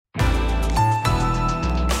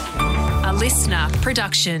A listener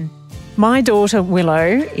production. My daughter Willow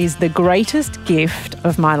is the greatest gift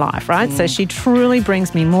of my life, right? So she truly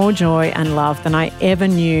brings me more joy and love than I ever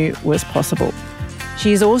knew was possible.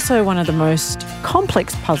 She is also one of the most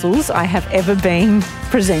complex puzzles I have ever been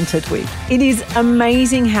presented with. It is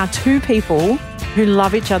amazing how two people who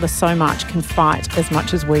love each other so much can fight as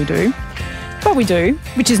much as we do. But we do,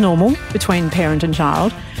 which is normal between parent and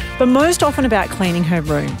child, but most often about cleaning her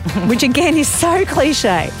room, which again is so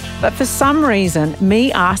cliche. But for some reason,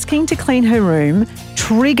 me asking to clean her room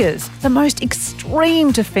triggers the most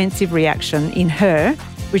extreme defensive reaction in her,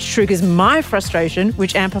 which triggers my frustration,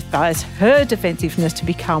 which amplifies her defensiveness to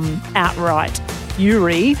become outright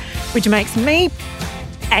fury, which makes me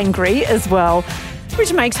angry as well,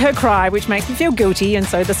 which makes her cry, which makes me feel guilty, and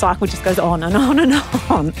so the cycle just goes on and on and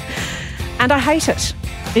on. And I hate it.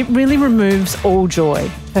 It really removes all joy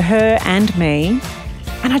for her and me.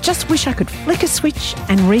 And I just wish I could flick a switch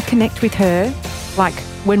and reconnect with her like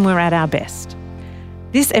when we're at our best.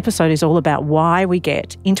 This episode is all about why we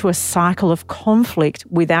get into a cycle of conflict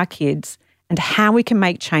with our kids and how we can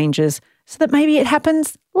make changes so that maybe it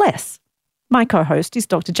happens less. My co-host is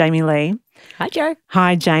Dr. Jamie Lee. Hi, Jo.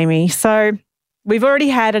 Hi, Jamie. So we've already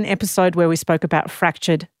had an episode where we spoke about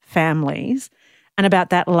fractured families and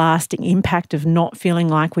about that lasting impact of not feeling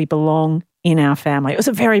like we belong in our family. It was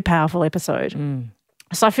a very powerful episode.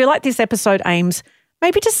 So I feel like this episode aims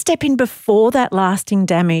maybe to step in before that lasting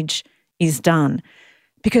damage is done,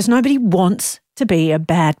 because nobody wants to be a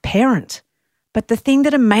bad parent. But the thing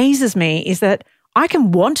that amazes me is that I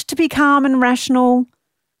can want to be calm and rational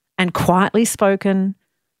and quietly spoken,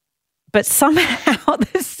 but somehow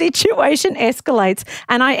the situation escalates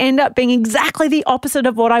and I end up being exactly the opposite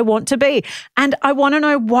of what I want to be. And I want to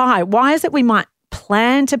know why. Why is it we might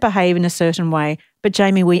plan to behave in a certain way, but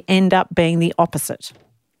Jamie, we end up being the opposite?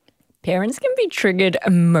 Parents can be triggered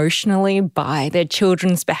emotionally by their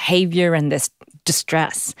children's behaviour and their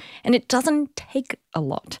distress, and it doesn't take a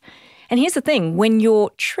lot. And here's the thing, when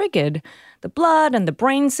you're triggered, the blood and the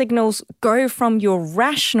brain signals go from your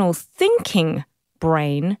rational thinking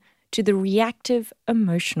brain to the reactive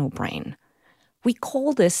emotional brain. We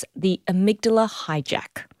call this the amygdala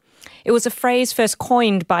hijack. It was a phrase first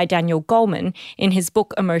coined by Daniel Goleman in his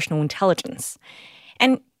book Emotional Intelligence.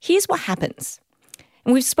 And here's what happens.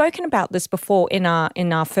 And we've spoken about this before in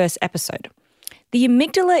our first episode. The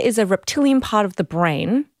amygdala is a reptilian part of the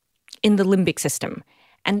brain in the limbic system.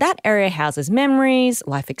 And that area houses memories,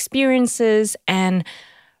 life experiences, and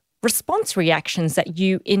response reactions that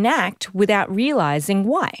you enact without realizing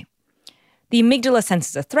why. The amygdala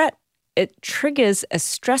senses a threat. It triggers a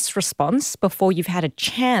stress response before you've had a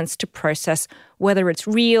chance to process whether it's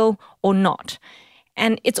real or not.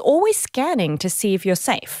 And it's always scanning to see if you're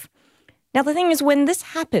safe. Now, the thing is, when this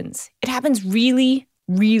happens, it happens really,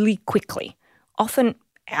 really quickly, often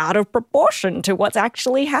out of proportion to what's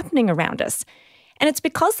actually happening around us. And it's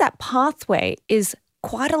because that pathway is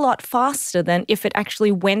quite a lot faster than if it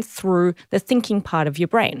actually went through the thinking part of your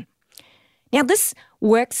brain. Now, this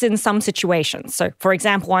works in some situations. So, for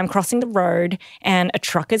example, I'm crossing the road and a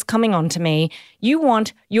truck is coming onto me. You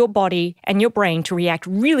want your body and your brain to react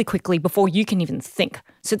really quickly before you can even think.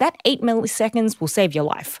 So that 8 milliseconds will save your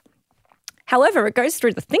life. However, it goes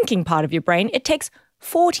through the thinking part of your brain. It takes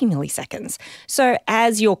 40 milliseconds. So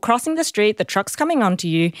as you're crossing the street, the truck's coming onto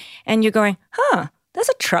you and you're going, there's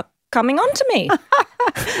a truck coming onto me.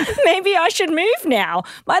 Maybe I should move now.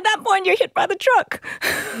 By that point, you're hit by the truck,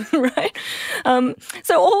 right?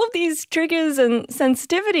 So all of these triggers and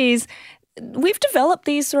sensitivities, we've developed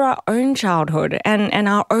these through our own childhood and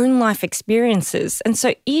our own life experiences. And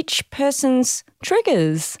so each person's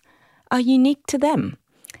triggers are unique to them.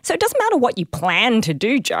 So it doesn't matter what you plan to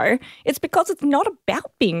do, Jo. It's because it's not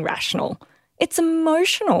about being rational. It's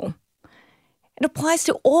emotional. It applies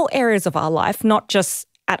to all areas of our life, not just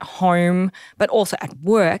at home, but also at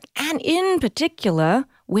work, and in particular,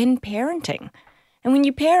 when parenting. And when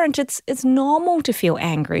you parent, it's normal to feel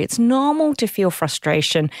angry. It's normal to feel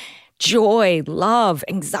frustration, joy, love,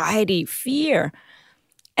 anxiety, fear.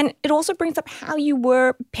 And it also brings up how you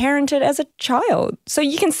were parented as a child. So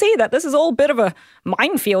you can see that this is all a bit of a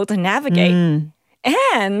minefield to navigate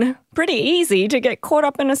and pretty easy to get caught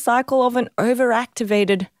up in a cycle of an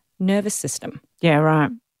overactivated nervous system. Yeah,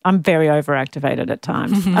 right. I'm very overactivated at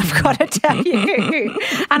times, I've got to tell you.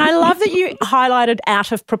 And I love that you highlighted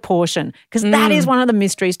out of proportion, because that is one of the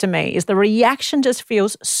mysteries to me, is the reaction just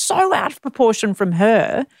feels so out of proportion from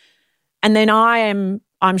her. And then I am,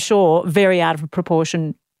 I'm sure, very out of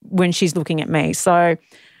proportion when she's looking at me. So,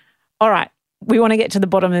 all right, we want to get to the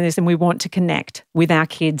bottom of this and we want to connect with our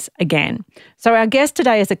kids again. So our guest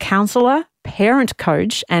today is a counsellor, parent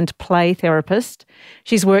coach and play therapist.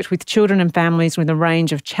 She's worked with children and families with a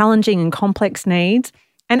range of challenging and complex needs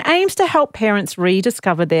and aims to help parents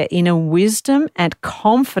rediscover their inner wisdom and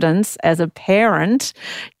confidence as a parent.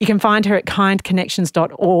 You can find her at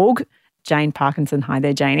kindconnections.org. Jane Parkinson. Hi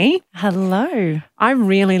there, Janie. Hello. I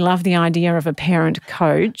really love the idea of a parent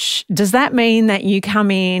coach. Does that mean that you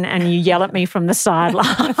come in and you yell at me from the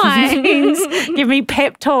sidelines, give me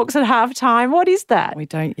pep talks at halftime? What is that? We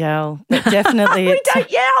don't yell, but definitely we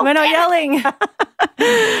don't yell. We're not yelling.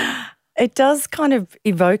 It does kind of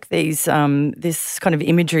evoke these this kind of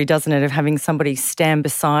imagery, doesn't it, of having somebody stand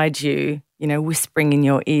beside you, whispering in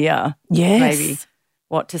your ear. Yes. Maybe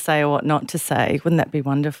what to say or what not to say. Wouldn't that be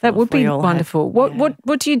wonderful? That would be wonderful.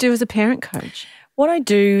 What do you do as a parent coach? What I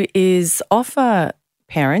do is offer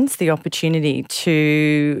parents the opportunity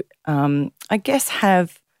to,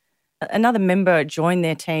 have another member join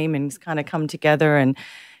their team and kind of come together and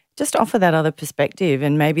just offer that other perspective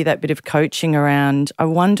and maybe that bit of coaching around. I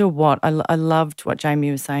wonder what, I loved what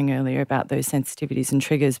Jamie was saying earlier about those sensitivities and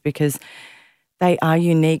triggers, because they are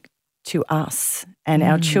unique to us, and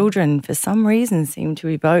our children for some reason seem to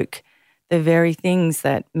evoke the very things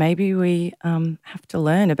that maybe we have to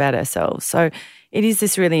learn about ourselves. So it is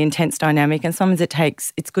this really intense dynamic, and sometimes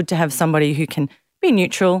it's good to have somebody who can be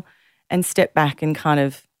neutral and step back and kind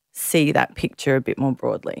of see that picture a bit more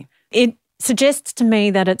broadly. It suggests to me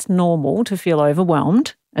that it's normal to feel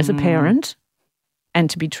overwhelmed as a parent and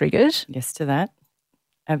to be triggered. Yes to that.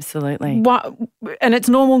 Absolutely. And it's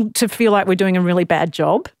normal to feel like we're doing a really bad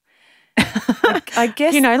job. I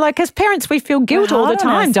guess, as parents, we feel guilt all the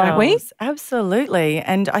time, don't we? Absolutely.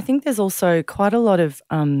 And I think there's also quite a lot of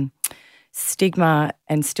stigma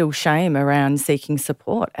and still shame around seeking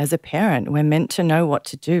support as a parent. We're meant to know what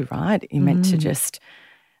to do, right? You're meant to just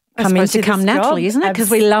come into to come naturally, isn't it?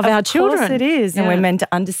 Because we love our children. Of course it is. Yeah. And we're meant to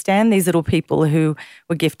understand these little people who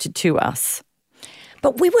were gifted to us.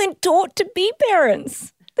 But we weren't taught to be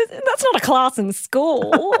parents. That's not a class in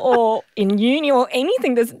school or in uni or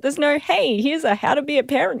anything. There's no, hey, here's a how to be a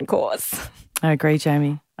parent course. I agree,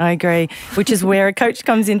 Jamie. I agree, which is where a coach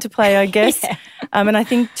comes into play, I guess. Yeah. And I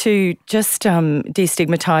think to just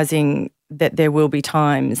destigmatising that there will be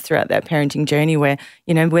times throughout that parenting journey where,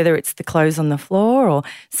 whether it's the clothes on the floor or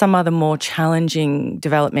some other more challenging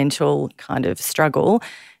developmental kind of struggle,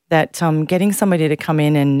 that getting somebody to come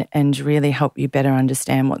in and really help you better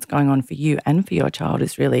understand what's going on for you and for your child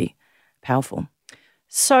is really powerful.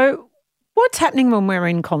 So what's happening when we're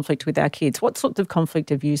in conflict with our kids? What sorts of conflict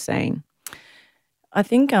have you seen? I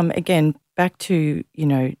think, again, back to,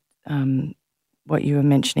 what you were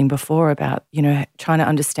mentioning before about, trying to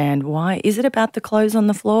understand why. Is it about the clothes on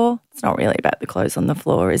the floor? It's not really about the clothes on the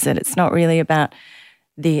floor, is it? It's not really about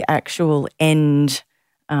the actual end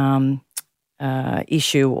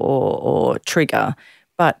issue or trigger,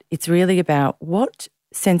 but it's really about what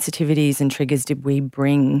sensitivities and triggers did we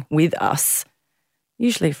bring with us,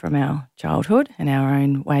 usually from our childhood and our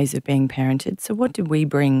own ways of being parented. So what did we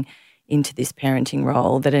bring into this parenting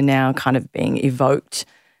role that are now kind of being evoked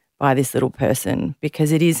by this little person?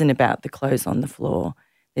 Because it isn't about the clothes on the floor.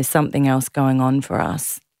 There's something else going on for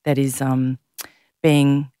us that is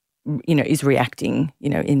is reacting,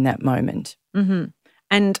 in that moment. Mm-hmm.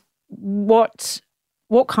 And what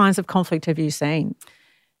kinds of conflict have you seen?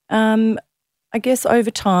 I guess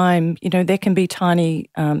over time, there can be tiny,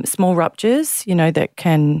 small ruptures, that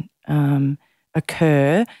can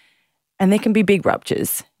occur, and there can be big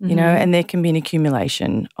ruptures, and there can be an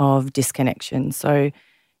accumulation of disconnection. So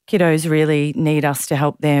kiddos really need us to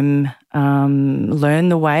help them learn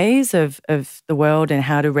the ways of the world and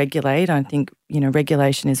how to regulate. I think,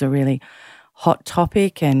 regulation is a really hot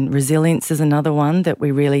topic, and resilience is another one that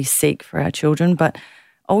we really seek for our children. But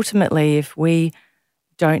ultimately, if we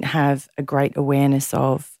don't have a great awareness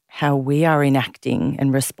of how we are enacting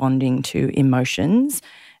and responding to emotions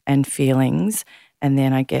and feelings, and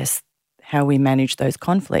then I guess how we manage those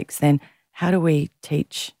conflicts, then how do we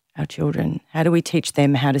teach our children? How do we teach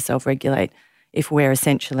them how to self-regulate if we're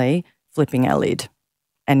essentially flipping our lid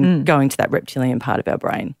and going to that reptilian part of our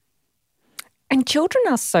brain? And children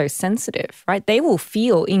are so sensitive, right? They will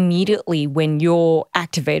feel immediately when you're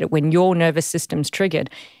activated, when your nervous system's triggered.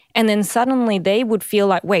 And then suddenly they would feel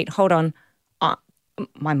like, wait, hold on,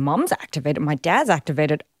 my mum's activated, my dad's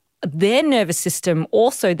activated. Their nervous system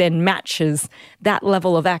also then matches that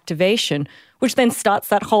level of activation, which then starts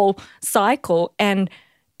that whole cycle. And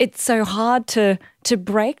it's so hard to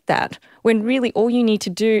break that when really all you need to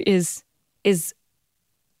do is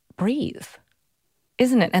breathe.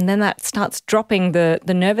 Isn't it? And then that starts dropping the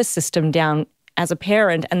nervous system down as a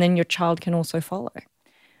parent, and then your child can also follow.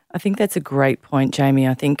 I think that's a great point, Jamie.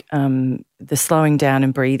 I think the slowing down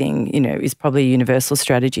and breathing, is probably a universal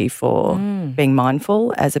strategy for being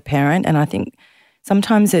mindful as a parent. And I think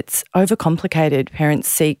sometimes it's overcomplicated. Parents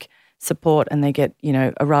seek support and they get,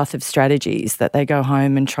 a raft of strategies that they go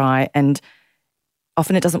home and try, and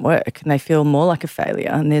often it doesn't work and they feel more like a failure,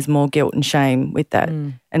 and there's more guilt and shame with that.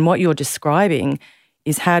 And what you're describing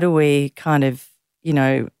is how do we kind of,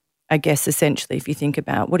 I guess essentially if you think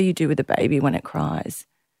about what do you do with a baby when it cries?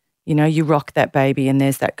 You rock that baby and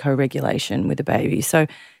there's that co-regulation with the baby. So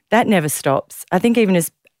that never stops. I think even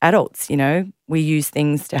as adults, we use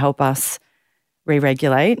things to help us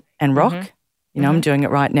re-regulate and rock. I'm doing it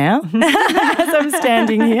right now as I'm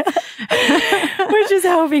standing here, which is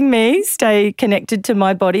helping me stay connected to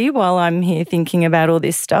my body while I'm here thinking about all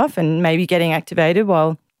this stuff and maybe getting activated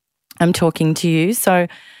while I'm talking to you. So,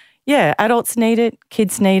 yeah, adults need it,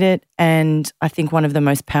 kids need it, and I think one of the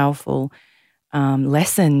most powerful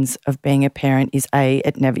lessons of being a parent is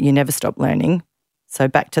you never stop learning. So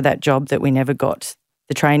back to that job that we never got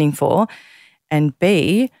the training for, and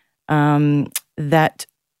B, that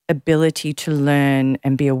ability to learn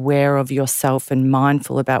and be aware of yourself and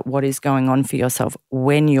mindful about what is going on for yourself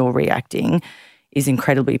when you're reacting is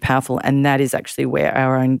incredibly powerful. And that is actually where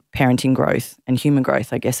our own parenting growth and human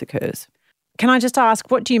growth, I guess, occurs. Can I just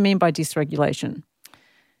ask, what do you mean by dysregulation?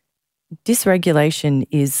 Dysregulation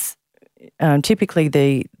is typically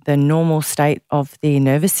the normal state of the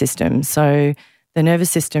nervous system. So the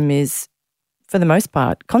nervous system is, for the most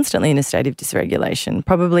part, constantly in a state of dysregulation.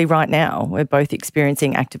 Probably right now, we're both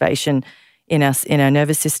experiencing activation in our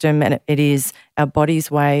nervous system, and it is our body's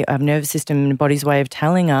way, our nervous system and body's way of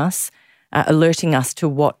telling us, alerting us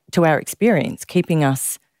to our experience, keeping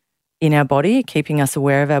us in our body, keeping us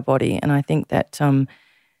aware of our body. And I think that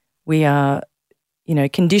we are,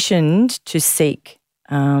 conditioned to seek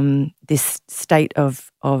this state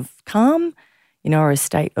of calm, or a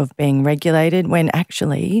state of being regulated, when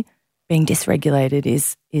actually being dysregulated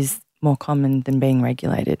is more common than being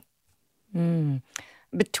regulated.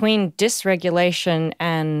 Between dysregulation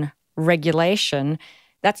and regulation,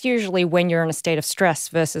 that's usually when you're in a state of stress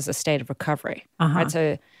versus a state of recovery. Right?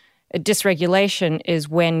 So a dysregulation is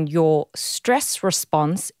when your stress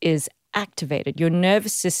response is activated. Your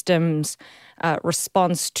nervous system's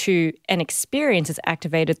response to an experience is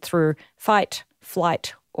activated through fight,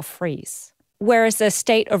 flight, or freeze. Whereas a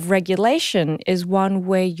state of regulation is one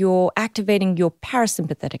where you're activating your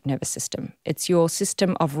parasympathetic nervous system. It's your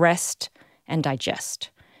system of rest and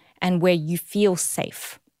digest, and where you feel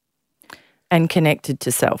safe. And connected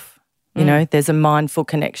to self. There's a mindful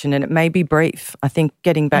connection, and it may be brief. I think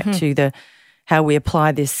getting back to how we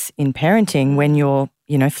apply this in parenting when you're,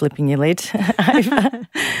 flipping your lid.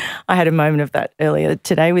 I had a moment of that earlier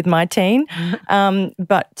today with my teen.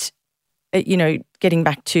 But, getting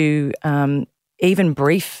back to even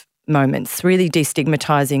brief moments, really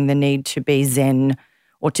destigmatizing the need to be zen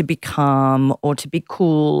or to be calm or to be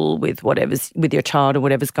cool with with your child or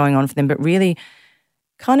whatever's going on for them, but really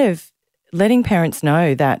kind of letting parents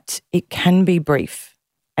know that it can be brief,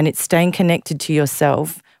 and it's staying connected to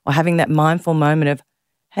yourself or having that mindful moment of,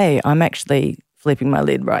 hey, I'm actually flipping my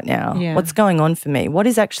lid right now. Yeah. What's going on for me? What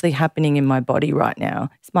is actually happening in my body right now?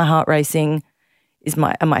 Is my heart racing?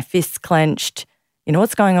 Are my fists clenched?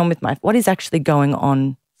 What's going on with what is actually going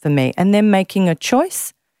on for me? And then making a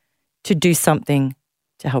choice to do something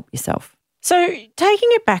to help yourself. So taking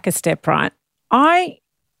it back a step, right, I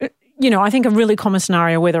think a really common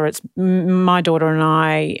scenario, whether it's my daughter and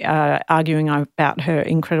I arguing about her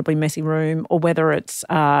incredibly messy room, or whether it's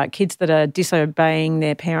kids that are disobeying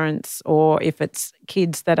their parents, or if it's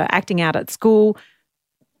kids that are acting out at school,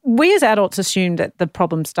 we as adults assume that the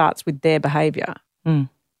problem starts with their behaviour.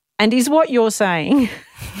 And is what you're saying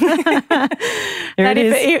that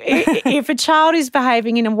if a child is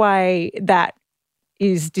behaving in a way that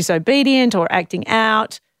is disobedient or acting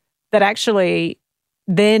out, that actually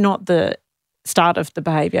they're not the start of the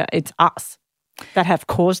behaviour, it's us that have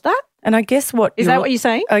caused that? And I guess what you're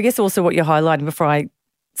saying? I guess also what you're highlighting before I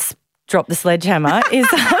drop the sledgehammer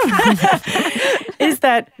is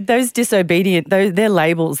that those disobedient, they're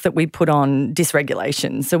labels that we put on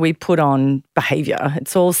dysregulation. So we put on behaviour.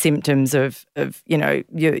 It's all symptoms of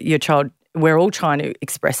your child. We're all trying to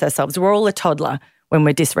express ourselves. We're all a toddler when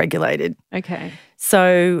we're dysregulated. Okay.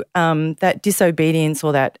 So that disobedience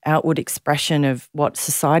or that outward expression of what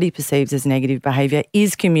society perceives as negative behaviour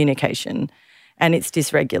is communication, and it's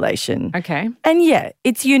dysregulation. Okay. And yeah,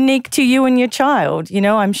 it's unique to you and your child.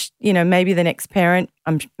 Maybe the next parent,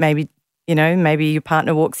 maybe your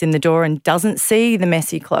partner walks in the door and doesn't see the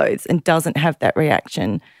messy clothes and doesn't have that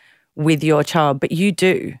reaction with your child, but you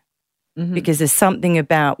do. because there's something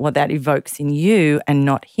about what that evokes in you and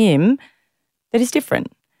not him that is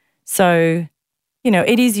different. So,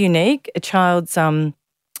 it is unique. A child's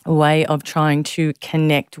way of trying to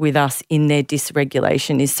connect with us in their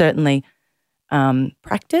dysregulation is certainly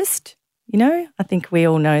practiced. I think we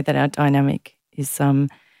all know that our dynamic is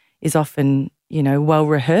often, well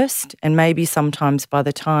rehearsed, and maybe sometimes by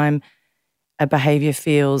the time a behaviour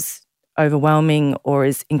feels overwhelming or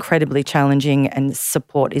is incredibly challenging and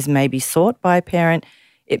support is maybe sought by a parent,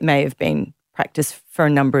 it may have been practiced for a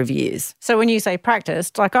number of years. So when you say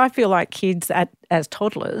practiced, I feel like kids as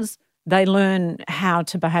toddlers, they learn how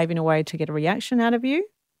to behave in a way to get a reaction out of you.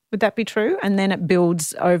 Would that be true? And then it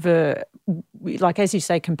builds over, as you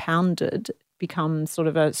say, compounded, becomes sort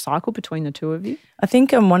of a cycle between the two of you? I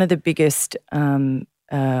think one of the biggest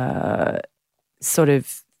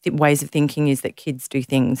ways of thinking is that kids do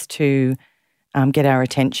things to get our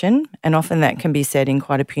attention, and often that can be said in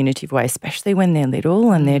quite a punitive way, especially when they're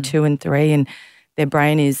little and they're 2 and 3 and their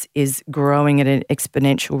brain is growing at an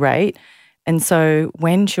exponential rate. And so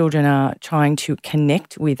when children are trying to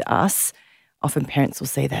connect with us, often parents will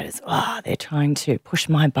see that as, they're trying to push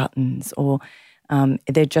my buttons, or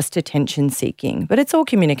they're just attention seeking. But it's all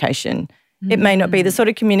communication. It may not be the sort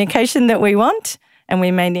of communication that we want, and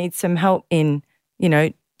we may need some help in,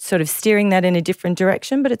 sort of steering that in a different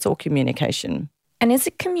direction, but it's all communication. And is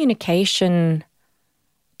it communication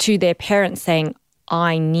to their parents saying,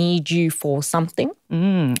 I need you for something?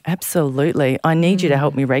 Absolutely. I need you to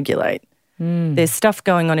help me regulate. There's stuff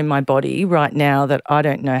going on in my body right now that I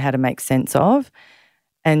don't know how to make sense of.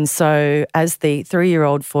 And so as the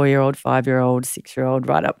 3-year-old, 4-year-old, 5-year-old, 6-year-old,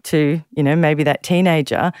 right up to, maybe that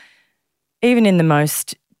teenager, even in the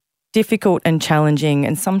most difficult and challenging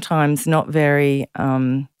and sometimes not very,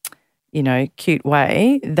 cute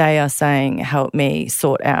way, they are saying, help me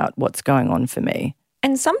sort out what's going on for me.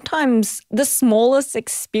 And sometimes the smallest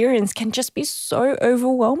experience can just be so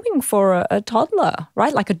overwhelming for a toddler,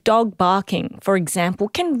 right? Like a dog barking, for example,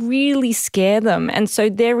 can really scare them. And so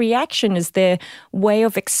their reaction is their way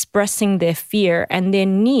of expressing their fear and their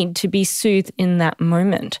need to be soothed in that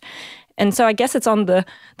moment. And so I guess it's on the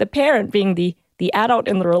parent, being the adult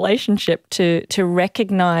in the relationship, to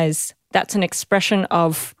recognize that's an expression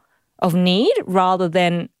of need, rather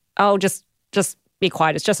than, just be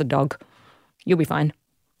quiet, it's just a dog. You'll be fine.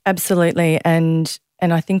 Absolutely. And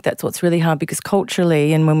I think that's what's really hard, because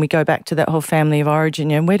culturally, and when we go back to that whole family of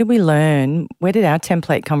origin, where did we learn? Where did our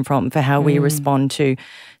template come from for how we respond to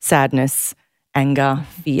sadness, anger,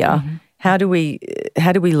 fear? How do we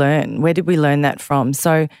learn? Where did we learn that from?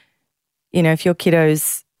 So, if your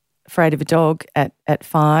kiddo's afraid of a dog at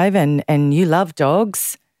 5 and you love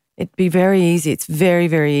dogs, it'd be very easy. It's very,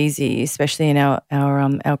 very easy, especially in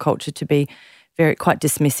our culture, to be quite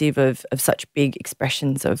dismissive of such big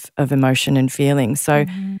expressions of emotion and feeling. So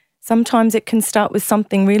sometimes it can start with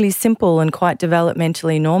something really simple and quite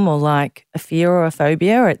developmentally normal, like a fear or a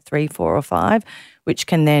phobia at 3, 4 or 5, which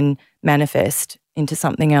can then manifest into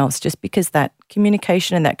something else, just because that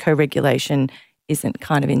communication and that co-regulation isn't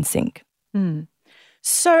kind of in sync.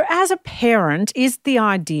 So as a parent, is the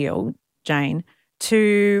ideal, Jane,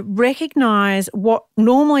 to recognise what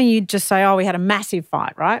normally you'd just say, we had a massive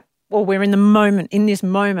fight, right? Or we're in this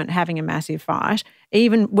moment having a massive fight,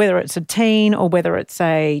 even whether it's a teen or whether it's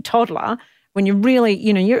a toddler, when you really,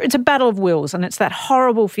 it's a battle of wills, and it's that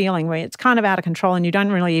horrible feeling where it's kind of out of control and you don't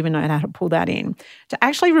really even know how to pull that in. To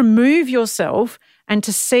actually remove yourself and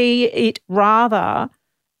to see it rather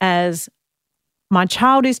as, my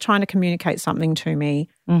child is trying to communicate something to me.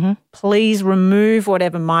 Please remove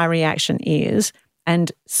whatever my reaction is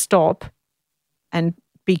and stop and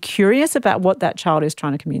be curious about what that child is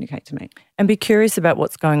trying to communicate to me. And be curious about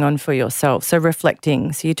what's going on for yourself. So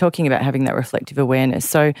reflecting. So you're talking about having that reflective awareness.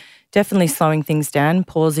 So definitely slowing things down.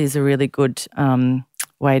 Pause is a really good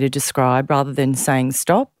way to describe, rather than saying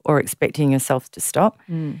stop or expecting yourself to stop.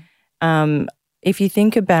 If you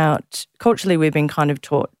think about, culturally, we've been kind of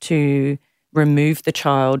taught to remove the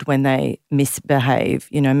child when they misbehave.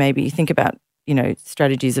 Maybe think about,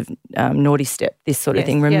 strategies of naughty step, this sort of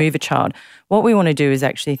thing, remove a child. What we want to do is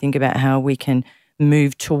actually think about how we can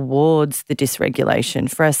move towards the dysregulation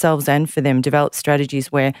for ourselves and for them, develop strategies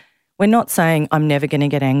where we're not saying, I'm never going to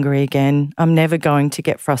get angry again, I'm never going to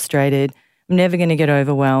get frustrated, I'm never going to get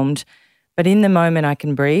overwhelmed. But in the moment I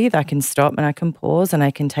can breathe, I can stop and I can pause and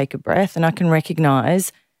I can take a breath and I can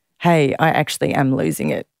recognise, hey, I actually am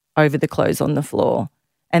losing it over the clothes on the floor.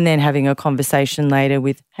 And then having a conversation later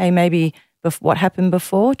with, hey, maybe what happened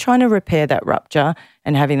before, trying to repair that rupture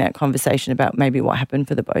and having that conversation about maybe what happened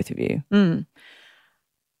for the both of you.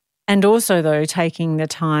 And also, though, taking the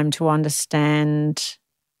time to understand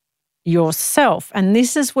yourself. And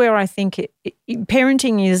this is where I think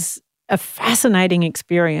parenting is a fascinating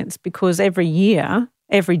experience, because every year,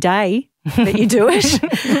 every day that you do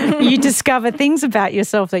it, you discover things about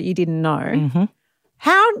yourself that you didn't know. Mm-hmm.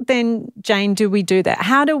 How then, Jane, do we do that?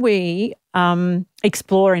 How do we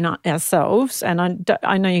explore in ourselves? And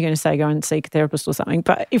I know you're going to say go and seek a therapist or something,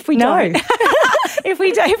 but if we don't, if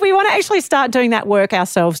we want to actually start doing that work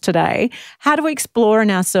ourselves today, how do we explore in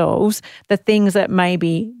ourselves the things that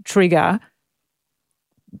maybe trigger,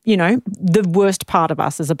 the worst part of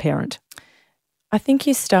us as a parent? I think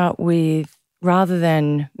you start with, rather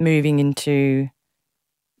than moving into,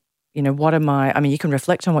 what am I mean, you can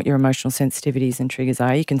reflect on what your emotional sensitivities and triggers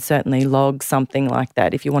are. You can certainly log something like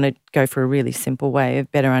that. If you want to go for a really simple way of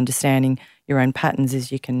better understanding your own patterns,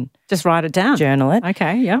 is you can just write it down, journal it.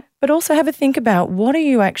 Okay, yeah. But also have a think about, what are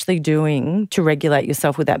you actually doing to regulate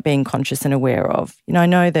yourself without being conscious and aware of? I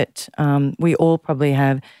know that we all probably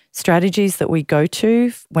have strategies that we go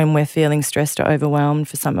to when we're feeling stressed or overwhelmed.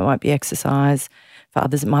 For some, it might be exercise. For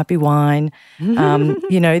others, it might be wine.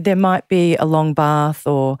 There might be a long bath,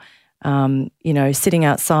 or sitting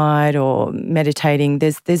outside or meditating.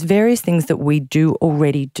 There's various things that we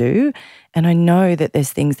already do. And I know that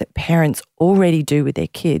there's things that parents already do with their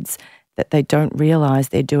kids that they don't realise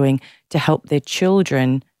they're doing to help their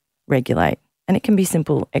children regulate. And it can be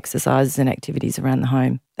simple exercises and activities around the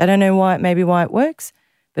home. They don't know why it works,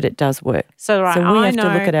 but it does work. So we have to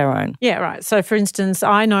look at our own. Yeah, right. So for instance,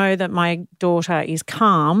 I know that my daughter is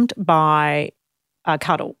calmed by a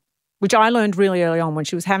cuddle, which I learned really early on when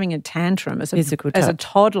she was having a tantrum as a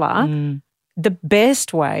toddler. The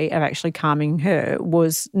best way of actually calming her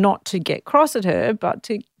was not to get cross at her, but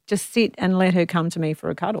to just sit and let her come to me for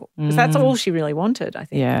a cuddle, because that's all she really wanted, I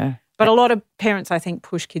think. Yeah. But a lot of parents, I think,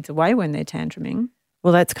 push kids away when they're tantruming.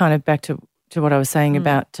 Well, that's kind of back to what I was saying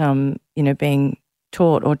about, being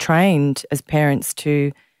taught or trained as parents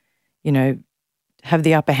to, have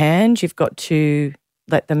the upper hand. You've got to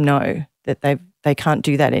let them know that they can't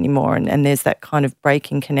do that anymore, and there's that kind of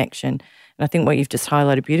breaking connection. And I think what you've just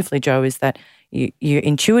highlighted beautifully, Jo, is that you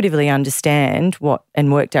intuitively understand what,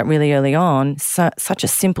 and worked out really early on, such a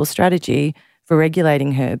simple strategy for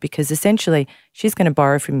regulating her, because essentially she's going to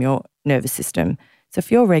borrow from your nervous system. So if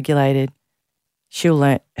you're regulated, she'll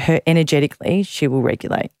learn, energetically, she will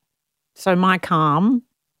regulate. So my calm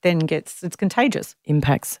then it's contagious.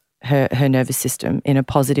 Impacts her nervous system in a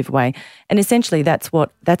positive way. And essentially that's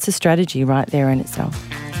a strategy right there in itself.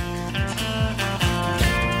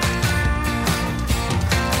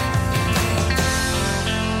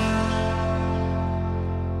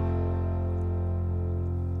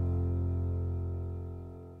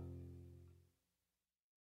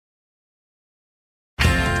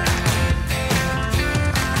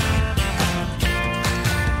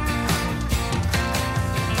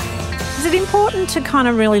 Is it important to kind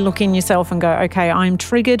of really look in yourself and go, okay, I'm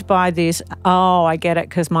triggered by this. Oh, I get it,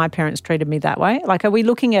 because my parents treated me that way. Like, are we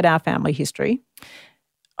looking at our family history?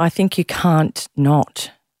 I think you can't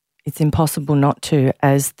not. It's impossible not to,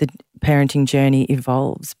 as the parenting journey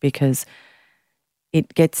evolves, because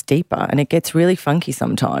it gets deeper and it gets really funky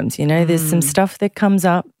sometimes. There's some stuff that comes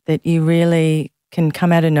up that you really can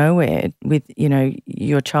come out of nowhere with,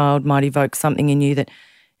 your child might evoke something in you that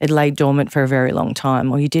it lay dormant for a very long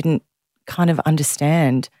time, or you didn't kind of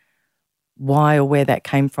understand why or where that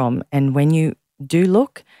came from. And when you do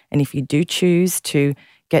look, and if you do choose to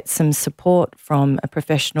get some support from a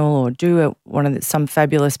professional or do some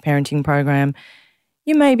fabulous parenting program,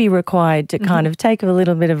 you may be required to kind of take a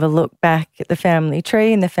little bit of a look back at the family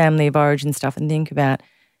tree and the family of origin stuff and think about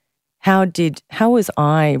how was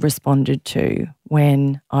I responded to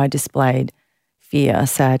when I displayed fear,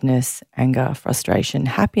 sadness, anger, frustration,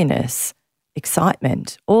 happiness,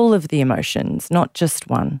 excitement, all of the emotions, not just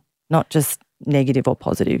one, not just negative or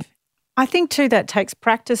positive. I think too that takes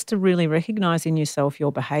practice to really recognise in yourself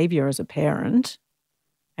your behaviour as a parent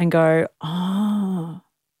and go, oh,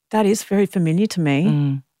 that is very familiar to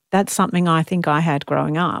me. That's something I think I had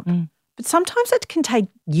growing up. But sometimes it can take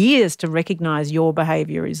years to recognise your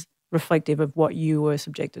behaviour is reflective of what you were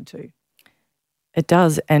subjected to. It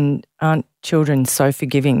does, and aren't children so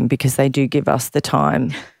forgiving, because they do give us the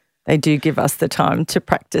time. They do give us the time to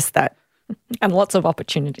practice that. And lots of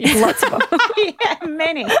opportunities. Yeah,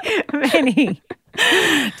 many.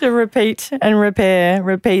 To repeat and repair.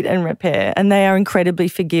 And they are incredibly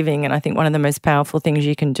forgiving. And I think one of the most powerful things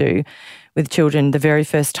you can do with children, the very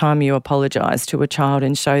first time you apologise to a child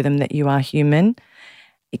and show them that you are human,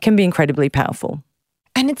 it can be incredibly powerful.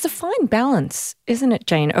 And it's a fine balance, isn't it,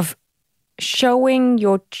 Jane, of showing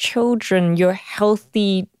your children your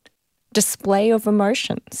healthy display of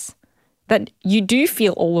emotions. that you do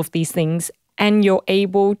feel all of these things and you're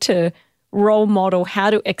able to role model how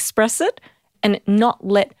to express it and not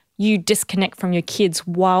let you disconnect from your kids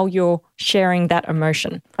while you're sharing that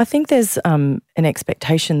emotion. I think there's an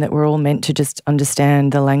expectation that we're all meant to just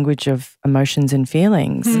understand the language of emotions and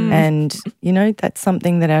feelings. And, you know, that's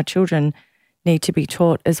something that our children need to be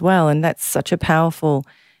taught as well. And that's such a powerful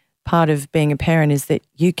part of being a parent, is that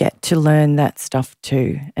you get to learn that stuff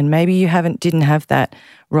too. And maybe you didn't have that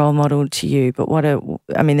role model to you, but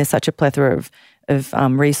there's such a plethora of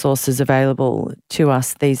resources available to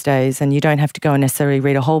us these days, and you don't have to go and necessarily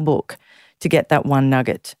read a whole book to get that one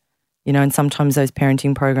nugget, you know, and sometimes those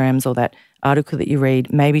parenting programs or that article that you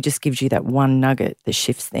read maybe just gives you that one nugget that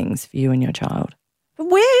shifts things for you and your child.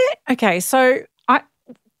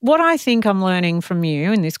 What I think I'm learning from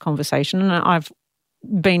you in this conversation, and I've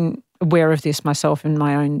been aware of this myself in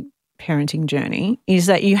my own parenting journey, is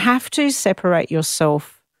that you have to separate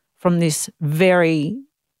yourself from this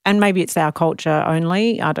and maybe it's our culture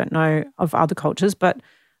only, I don't know of other cultures, but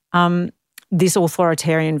this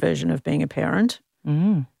authoritarian version of being a parent.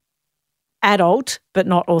 Adult, but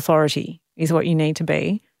not authority is what you need to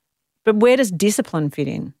be. But where does discipline fit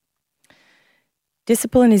in?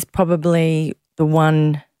 Discipline is probably the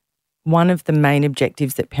one of the main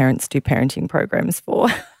objectives that parents do parenting programs for.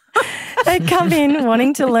 They come in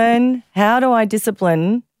wanting to learn, how do I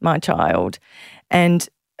discipline my child? And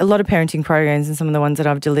a lot of parenting programs, and some of the ones that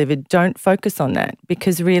I've delivered, don't focus on that,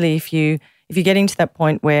 because really if you're getting to that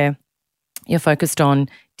point where you're focused on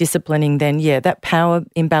disciplining, then that power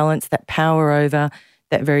imbalance, that power over,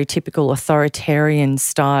 that very typical authoritarian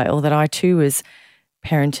style that I too was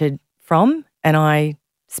parented from, and I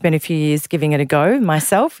spent a few years giving it a go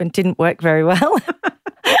myself and didn't work very well.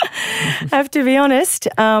 I have to be honest.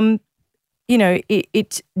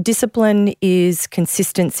 Discipline is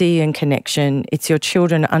consistency and connection. It's your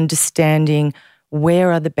children understanding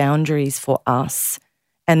where are the boundaries for us,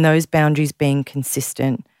 and those boundaries being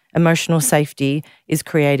consistent. Emotional safety is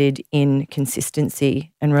created in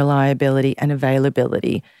consistency and reliability and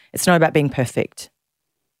availability. It's not about being perfect.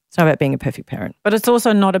 It's not about being a perfect parent. But it's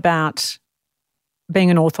also not about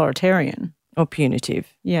being an authoritarian. Or punitive.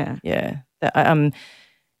 Yeah. Yeah.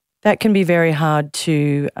 That can be very hard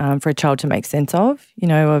to for a child to make sense of, you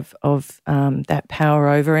know, of that power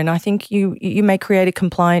over. And I think you may create a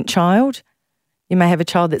compliant child. You may have a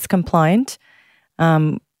child that's compliant.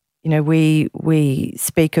 We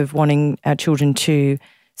speak of wanting our children to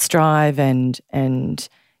strive and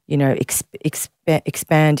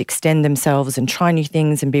expand, extend themselves and try new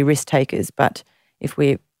things and be risk takers. But if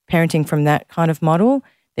we're parenting from that kind of model,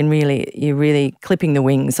 then really you're really clipping the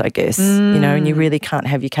wings, I guess, and you really can't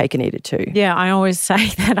have your cake and eat it too. Yeah, I always say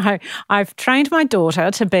that I've trained my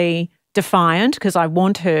daughter to be defiant because I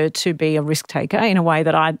want her to be a risk taker in a way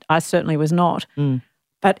that I certainly was not.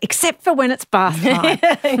 But except for when it's bath time.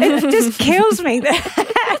 It just kills me.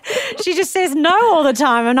 She just says no all the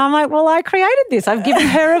time. And I'm like, well, I created this. I've given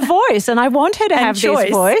her a voice and I want her to have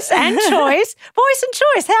this voice and choice. Voice and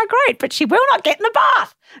choice. How great. But she will not get in the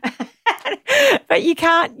bath. But you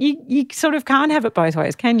can't, you sort of can't have it both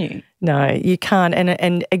ways, can you? No, you can't.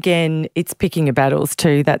 And again, it's picking your battles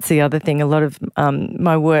too. That's the other thing. A lot of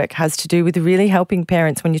my work has to do with really helping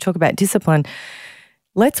parents when you talk about discipline.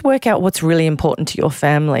 Let's work out what's really important to your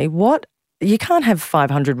family. You can't have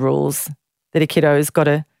 500 rules that a kiddo's got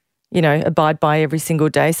to, abide by every single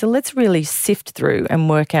day. So let's really sift through and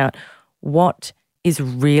work out what is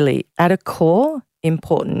really at a core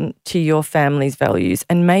important to your family's values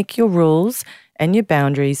and make your rules and your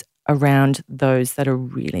boundaries around those that are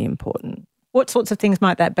really important. What sorts of things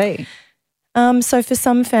might that be? So for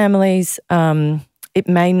some families, it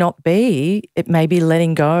may be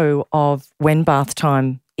letting go of when bath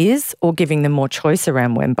time is or giving them more choice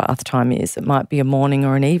around when bath time is. It might be a morning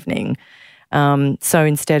or an evening. So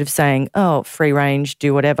instead of saying, free range,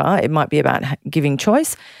 do whatever, it might be about giving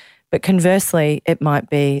choice. But conversely, it might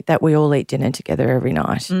be that we all eat dinner together every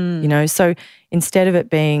night, So instead of it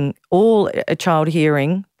being all a child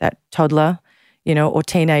hearing, that toddler, or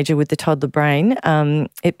teenager with the toddler brain,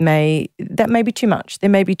 that may be too much. There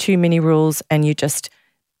may be too many rules and you just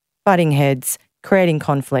butting heads, creating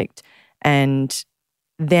conflict. And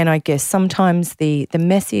then I guess sometimes the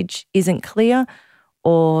message isn't clear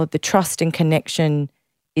or the trust and connection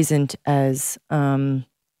isn't as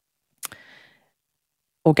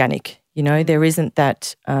organic. There isn't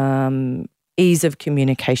that ease of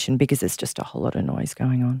communication because there's just a whole lot of noise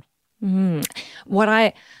going on. What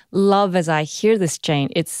I love as I hear this, Jane,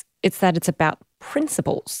 it's that it's about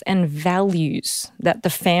principles and values that the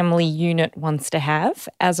family unit wants to have,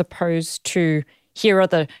 as opposed to here are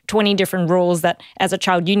the 20 different rules that as a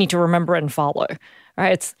child you need to remember and follow,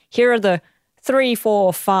 right? It's here are the 3,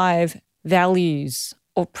 4, 5 values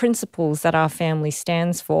or principles that our family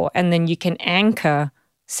stands for, and then you can anchor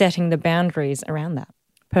setting the boundaries around that.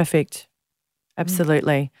 Perfect.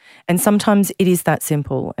 Absolutely. And sometimes it is that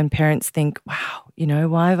simple, and parents think, wow,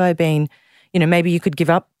 why have I been, maybe you could give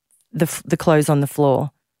up the clothes on the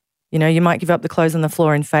floor. You might give up the clothes on the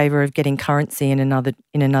floor in favour of getting currency in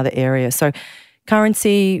another area. So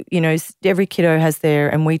currency, every kiddo has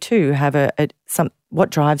and we too have what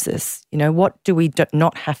drives us? What do we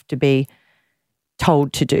not have to be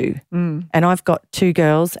told to do? And I've got 2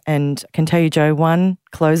 girls, and I can tell you, Jo, one,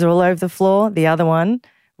 clothes are all over the floor. The other one,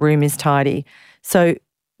 room is tidy. So,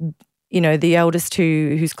 the eldest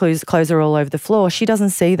whose clothes are all over the floor, she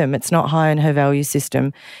doesn't see them. It's not high in her value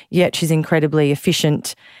system, yet she's incredibly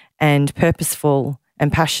efficient and purposeful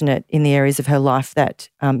and passionate in the areas of her life that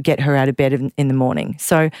get her out of bed in the morning.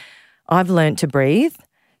 So I've learnt to breathe,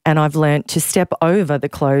 and I've learnt to step over the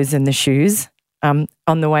clothes and the shoes on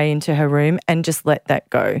the way into her room and just let that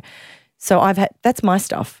go. So that's my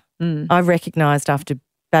stuff. I've recognised after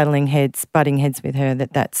butting heads with her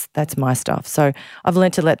that's my stuff. So I've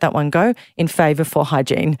learnt to let that one go in favour for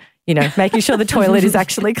hygiene, making sure the toilet is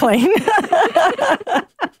actually clean.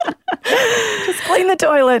 Just clean the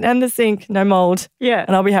toilet and the sink, no mold. Yeah.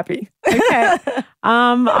 And I'll be happy. Okay.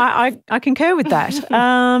 I concur with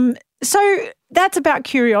that. So that's about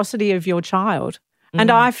curiosity of your child. And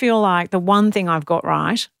I feel like the one thing I've got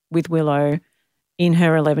right with Willow in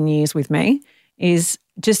her 11 years with me is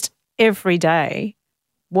just every day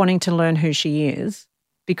wanting to learn who she is,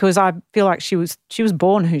 because I feel like she was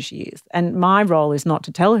born who she is. And my role is not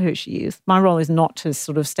to tell her who she is. My role is not to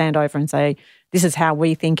sort of stand over and say, this is how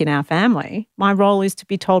we think in our family. My role is to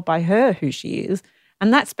be told by her who she is.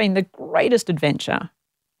 And that's been the greatest adventure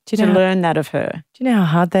to learn that of her. Do you know how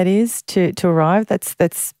hard that is to arrive?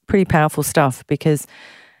 That's pretty powerful stuff, because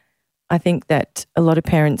I think that a lot of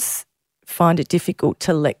parents find it difficult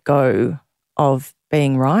to let go of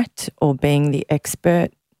being right or being the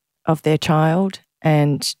expert of their child,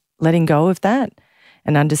 and letting go of that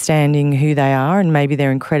and understanding who they are, and maybe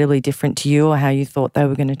they're incredibly different to you or how you thought they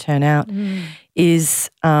were going to turn out,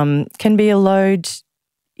 can be a load,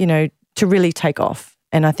 to really take off.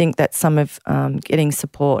 And I think that some of getting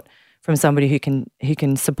support from somebody who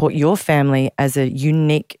can support your family as a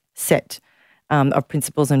unique set of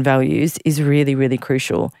principles and values is really, really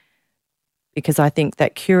crucial, because I think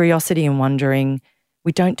that curiosity and wondering,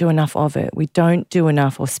 we don't do enough of it. We don't do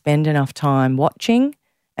enough or spend enough time watching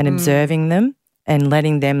and observing them and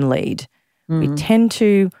letting them lead. We tend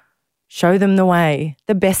to show them the way,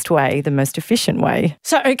 the best way, the most efficient way.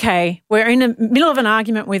 So, okay, we're in the middle of an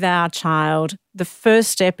argument with our child. The first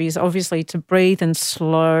step is obviously to breathe and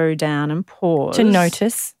slow down and pause. To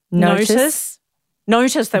notice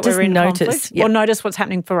that we're in conflict, or notice what's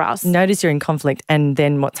happening for us. Notice you're in conflict and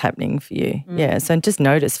then what's happening for you. Yeah, so just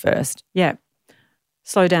notice first. Yeah.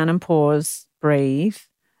 Slow down and pause, breathe,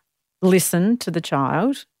 listen to the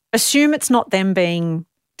child. Assume it's not them being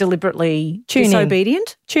deliberately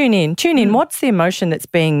disobedient. Tune in. What's the emotion that's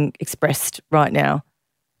being expressed right now?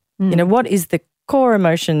 What is the core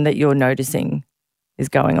emotion that you're noticing is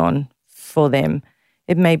going on for them?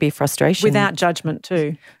 It may be frustration. Without judgment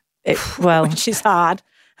too. Which is hard.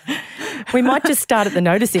 We might just start at the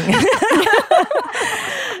noticing.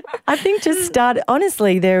 I think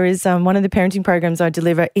honestly, there is one of the parenting programs I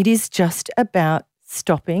deliver, it is just about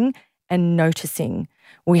stopping and noticing.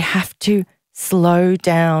 We have to slow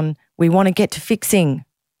down. We want to get to fixing.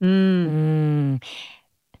 3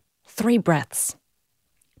 breaths.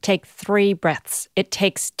 Take 3 breaths. It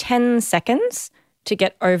takes 10 seconds to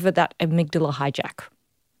get over that amygdala hijack.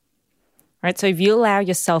 Right? So if you allow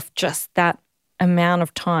yourself just that amount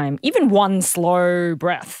of time, even one slow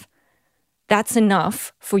breath, that's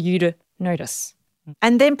enough for you to notice.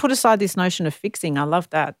 And then put aside this notion of fixing. I love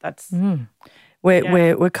that. That's where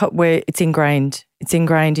it's ingrained. It's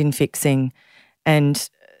ingrained in fixing, and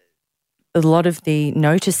a lot of the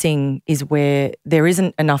noticing is where there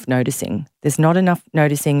isn't enough noticing. There's not enough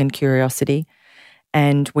noticing and curiosity,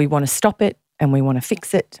 and we want to stop it and we want to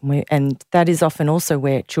fix it, and that is often also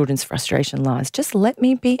where children's frustration lies. Just let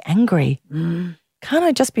me be angry. Can't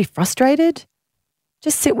I just be frustrated?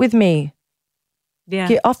 Just sit with me. Yeah.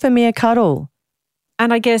 Offer me a cuddle.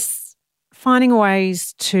 And I guess finding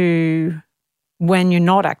ways to, when you're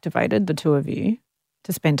not activated, the two of you,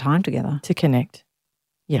 to spend time together. To connect.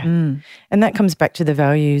 Yeah. And that comes back to the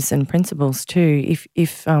values and principles too. If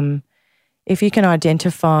you can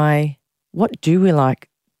identify, what do we like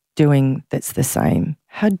doing that's the same?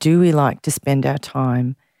 How do we like to spend our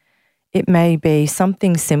time? it may be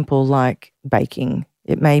something simple like baking.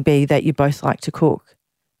 It may be that you both like to cook.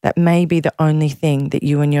 That may be the only thing that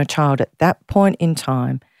you and your child at that point in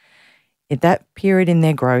time, at that period in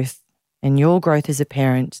their growth and your growth as a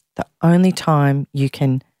parent, the only time you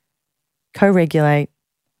can co-regulate,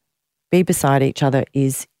 be beside each other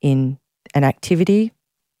is in an activity.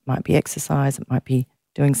 It might be exercise, it might be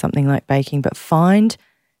doing something like baking, but find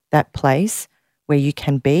that place where you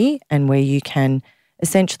can be and where you can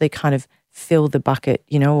essentially kind of fill the bucket,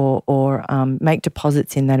 or make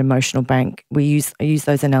deposits in that emotional bank. I use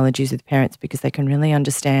those analogies with parents because they can really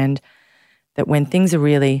understand that when things are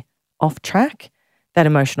really off track, that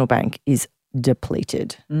emotional bank is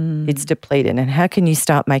depleted. It's depleted. And how can you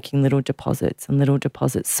start making little deposits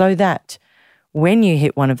so that when you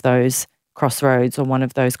hit one of those crossroads or one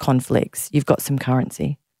of those conflicts, you've got some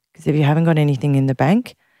currency? Because if you haven't got anything in the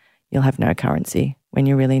bank, you'll have no currency when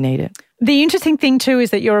you really need it. The interesting thing too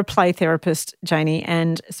is that you're a play therapist, Janie,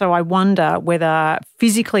 and so I wonder whether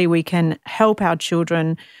physically we can help our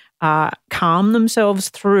children calm themselves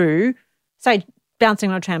through, say,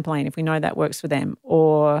 bouncing on a trampoline if we know that works for them,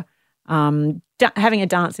 or having a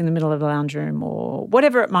dance in the middle of the lounge room, or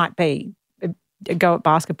whatever it might be, a go at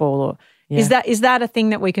basketball. Or is that a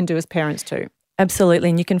thing that we can do as parents too? Absolutely,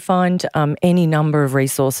 and you can find any number of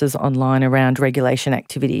resources online around regulation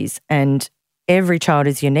activities, and every child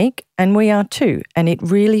is unique, and we are too. And it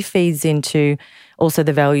really feeds into also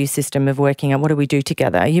the value system of working out what do we do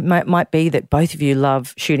together. It might be that both of you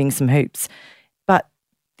love shooting some hoops, but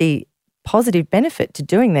the positive benefit to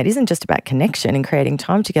doing that isn't just about connection and creating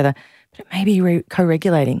time together, but it may be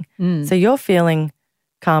co-regulating. So you're feeling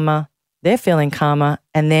calmer, they're feeling calmer,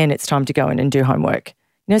 and then it's time to go in and do homework.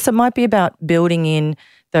 So it might be about building in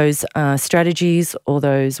those strategies or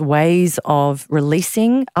those ways of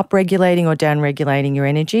releasing, upregulating or downregulating your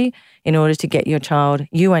energy in order to get you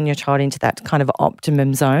and your child into that kind of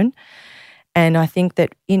optimum zone. And I think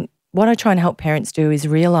that what I try and help parents do is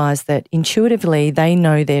realize that intuitively they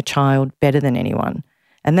know their child better than anyone.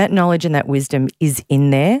 And that knowledge and that wisdom is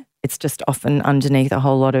in there. It's just often underneath a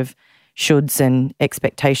whole lot of shoulds and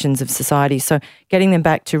expectations of society. So getting them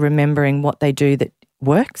back to remembering what they do that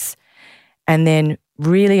works, and then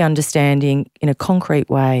really understanding in a concrete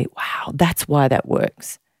way, wow, that's why that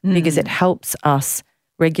works, because it helps us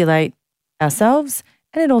regulate ourselves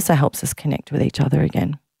and it also helps us connect with each other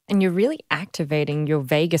again. And you're really activating your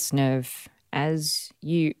vagus nerve as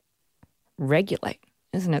you regulate,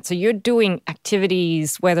 isn't it? So you're doing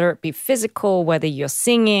activities, whether it be physical, whether you're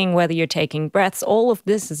singing, whether you're taking breaths, all of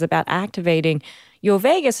this is about activating your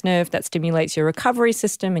vagus nerve that stimulates your recovery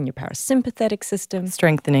system and your parasympathetic system.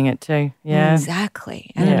 Strengthening it too, yeah.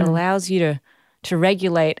 Exactly. And it allows you to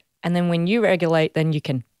regulate. And then when you regulate, then you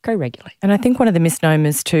can co-regulate. And I think one of the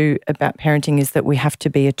misnomers too about parenting is that we have to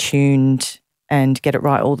be attuned and get it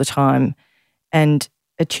right all the time. And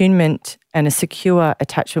attunement and a secure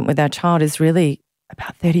attachment with our child is really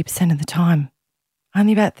about 30% of the time.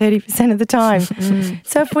 Only about 30% of the time.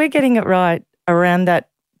 So if we're getting it right around that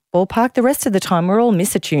ballpark, the rest of the time we're all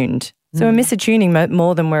misattuned. So we're misattuning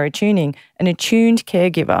more than we're attuning. An attuned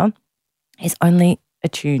caregiver is only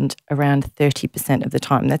attuned around 30% of the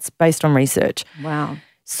time. That's based on research. Wow.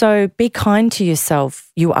 So be kind to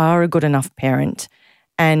yourself. You are a good enough parent,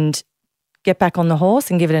 and get back on the horse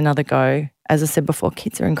and give it another go. As I said before,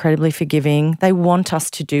 kids are incredibly forgiving. They want us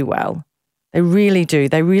to do well. They really do.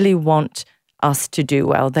 They really want us to do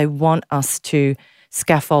well. They want us to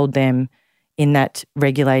scaffold them in that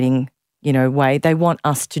regulating, way. They want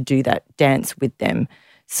us to do that dance with them.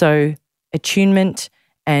 So attunement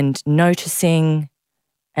and noticing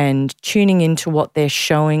and tuning into what they're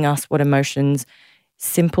showing us, what emotions,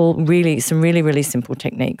 some really simple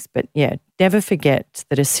techniques. But yeah, never forget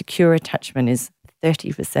that a secure attachment is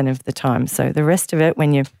 30% of the time. So the rest of it,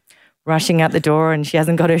 when you're rushing out the door and she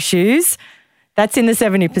hasn't got her shoes, that's in the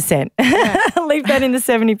 70%. Leave that in the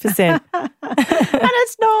 70%. And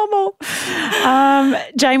it's normal.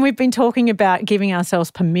 Jane, we've been talking about giving ourselves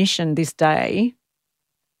permission this day, ...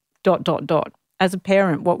 As a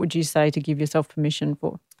parent, what would you say to give yourself permission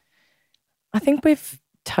for? I think we've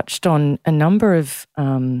touched on a number of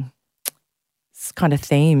kind of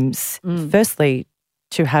themes. Firstly,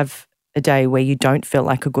 to have a day where you don't feel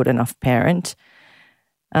like a good enough parent,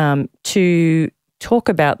 to talk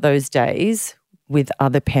about those days with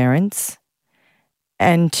other parents,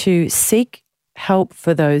 and to seek help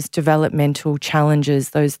for those developmental challenges,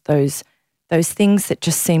 those things that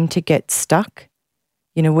just seem to get stuck,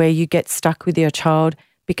 where you get stuck with your child,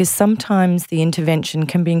 because sometimes the intervention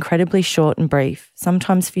can be incredibly short and brief.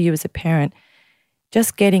 Sometimes for you as a parent,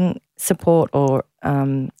 just getting support or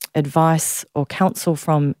advice or counsel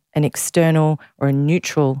from an external or a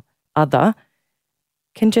neutral other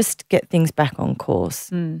can just get things back on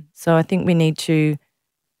course. So I think we need to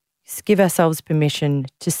give ourselves permission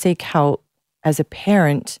to seek help as a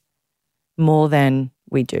parent more than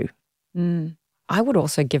we do. I would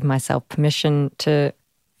also give myself permission to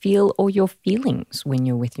feel all your feelings when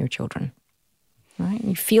you're with your children. Right?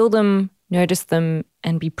 You feel them, notice them,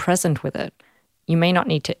 and be present with it. You may not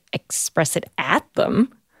need to express it at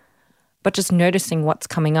them, but just noticing what's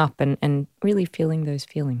coming up and really feeling those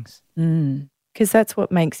feelings. Because that's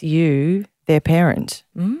what makes you their parent.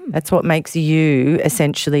 That's what makes you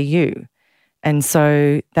essentially you. And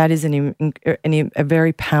so that is a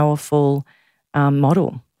very powerful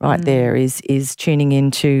model right there is tuning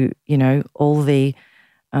into, all the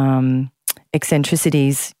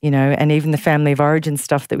eccentricities, and even the family of origin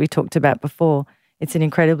stuff that we talked about before. It's an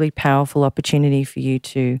incredibly powerful opportunity for you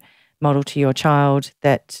to model to your child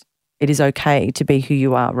that it is okay to be who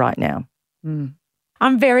you are right now.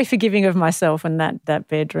 I'm very forgiving of myself in that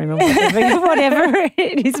bedroom and whatever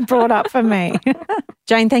it is brought up for me.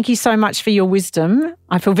 Jane, thank you so much for your wisdom.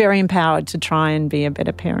 I feel very empowered to try and be a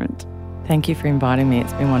better parent. Thank you for inviting me.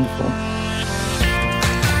 It's been wonderful.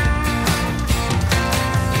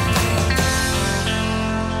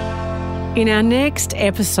 In our next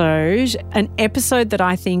episode, an episode that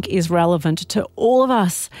I think is relevant to all of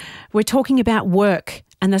us, we're talking about work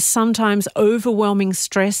and the sometimes overwhelming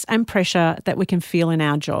stress and pressure that we can feel in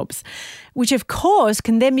our jobs, which of course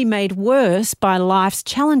can then be made worse by life's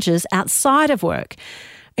challenges outside of work.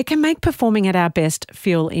 It can make performing at our best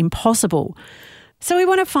feel impossible. So we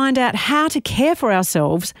want to find out how to care for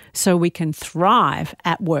ourselves so we can thrive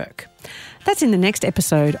at work. That's in the next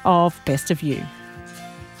episode of Best of You.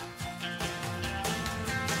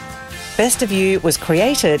 Best of You was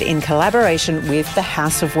created in collaboration with the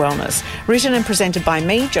House of Wellness. Written and presented by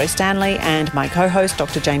me, Jo Stanley, and my co-host,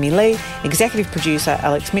 Dr. Jamie Lee, executive producer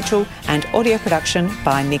Alex Mitchell, and audio production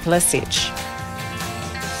by Nicola Sitch.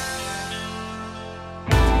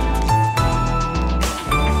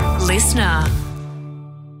 Listener.